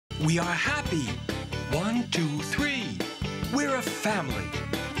We are happy. 1, 2, 3. We're a family.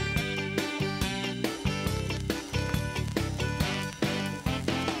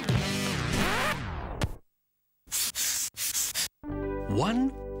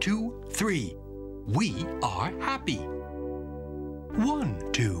 One, two, three. We are happy.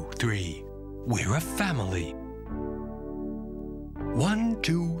 1, 2, 3. We're a family. 1,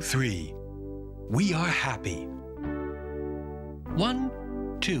 2, 3. We are happy. 1,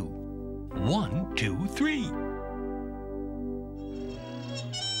 2. 1, 2, 3.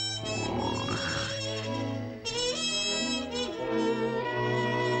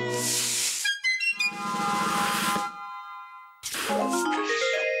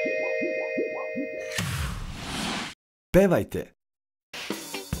 Pevajte.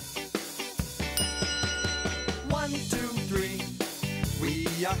 1, 2, 3. We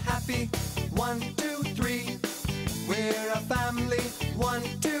are happy. 1, 2, 3. We're a family. 1,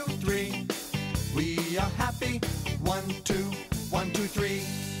 2, 3. We are happy. 1, 2, 1, 2, 3.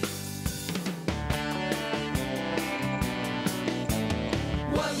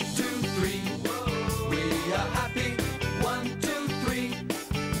 1, 2, 3. We are happy. 1, 2, 3.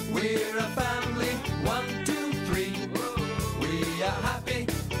 We're a family. 1, 2, 3. We are happy.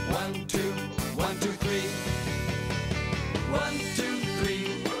 1, 2, 1, 2, 3. 1, 2, 3.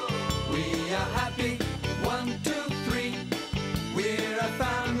 We are happy. 1, 2, 3. We're a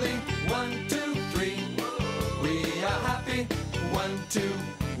family. 1, 2, 3. We are happy. 1, 2,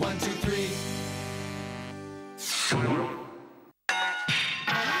 1, 2, 3.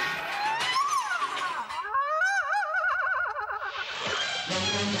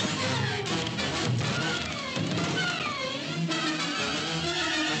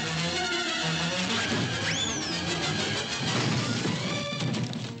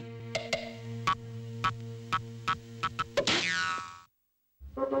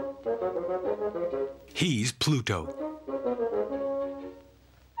 He's Pluto.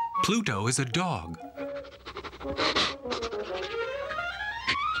 Pluto is a dog.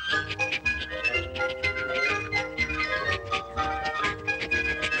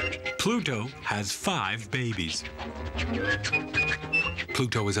 Pluto has 5 babies.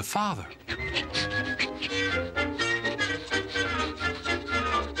 Pluto is a father.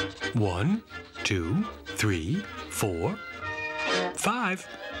 1, 2, 3, 4, 5.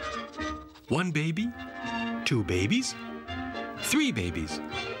 1 baby, 2 babies, 3 babies,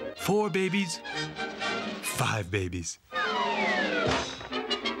 4 babies, 5 babies.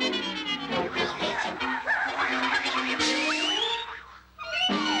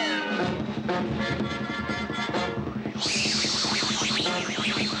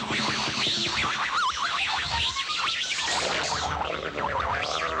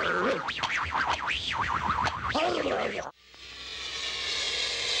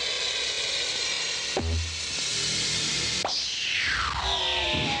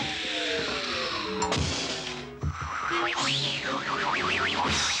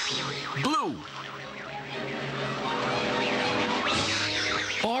 Blue,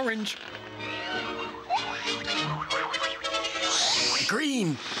 orange,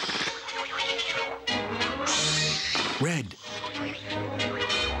 green, red,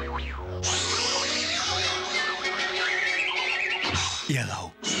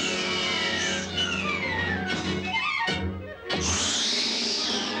 yellow.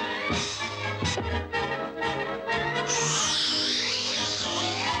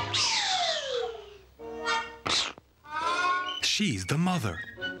 She's the mother.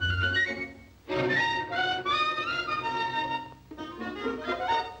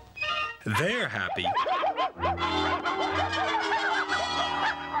 They're happy.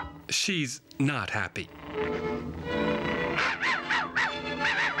 She's not happy.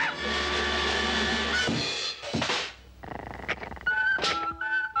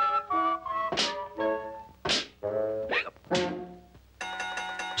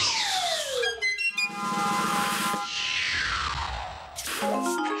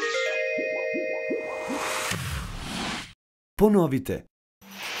 Ponovite.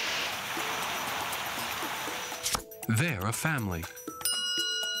 They're a family.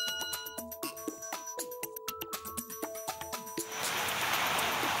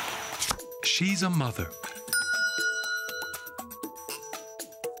 She's a mother.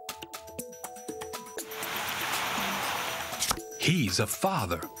 He's a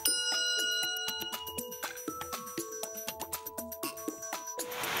father.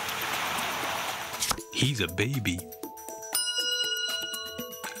 He's a baby.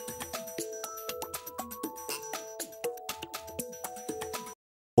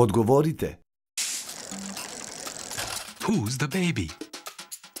 Odgovorite. Who's the baby?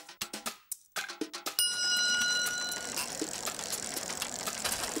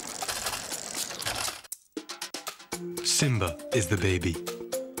 Simba is the baby.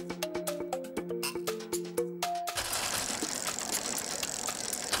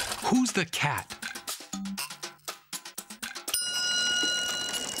 Who's the cat?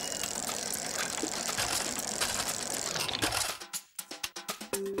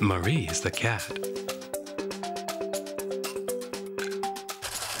 Marie is the cat.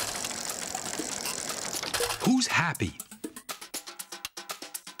 Who's happy?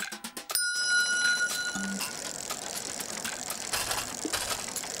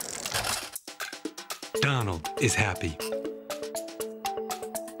 Donald is happy.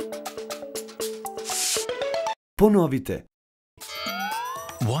 Ponovite.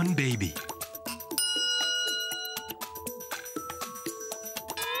 One baby.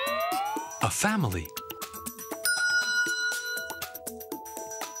 A family.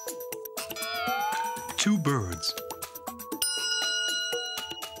 Two birds.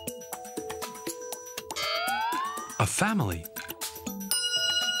 A family.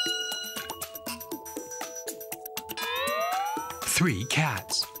 Three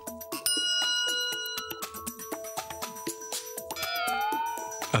cats.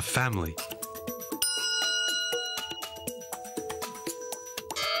 A family.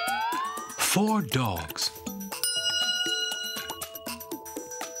 Four dogs.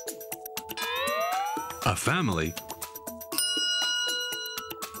 A family.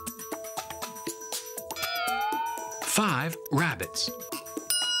 Five rabbits.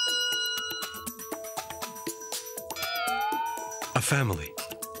 A family.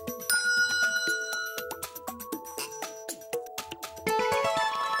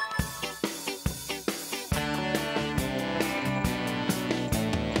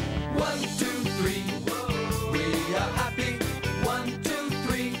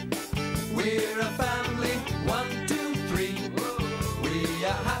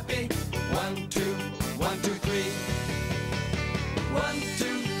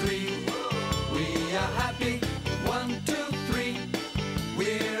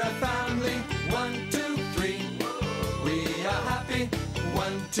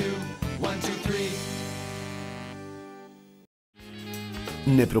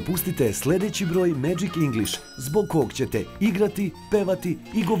 Ne propustite sljedeći broj Magic English, zbog kog ćete igrati, pevati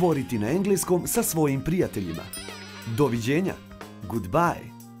i govoriti na engleskom sa svojim prijateljima. Doviđenja.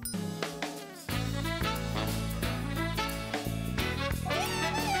 Goodbye.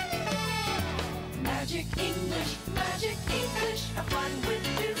 Magic English, have fun with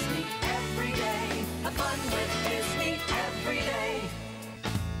Disney every day. Have fun with Disney every day.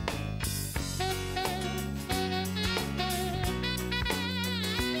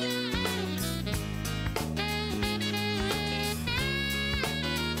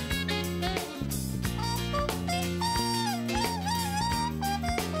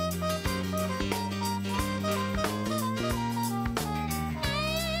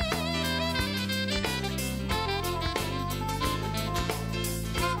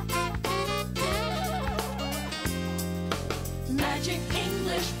 Magic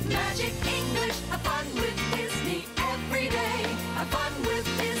English, Magic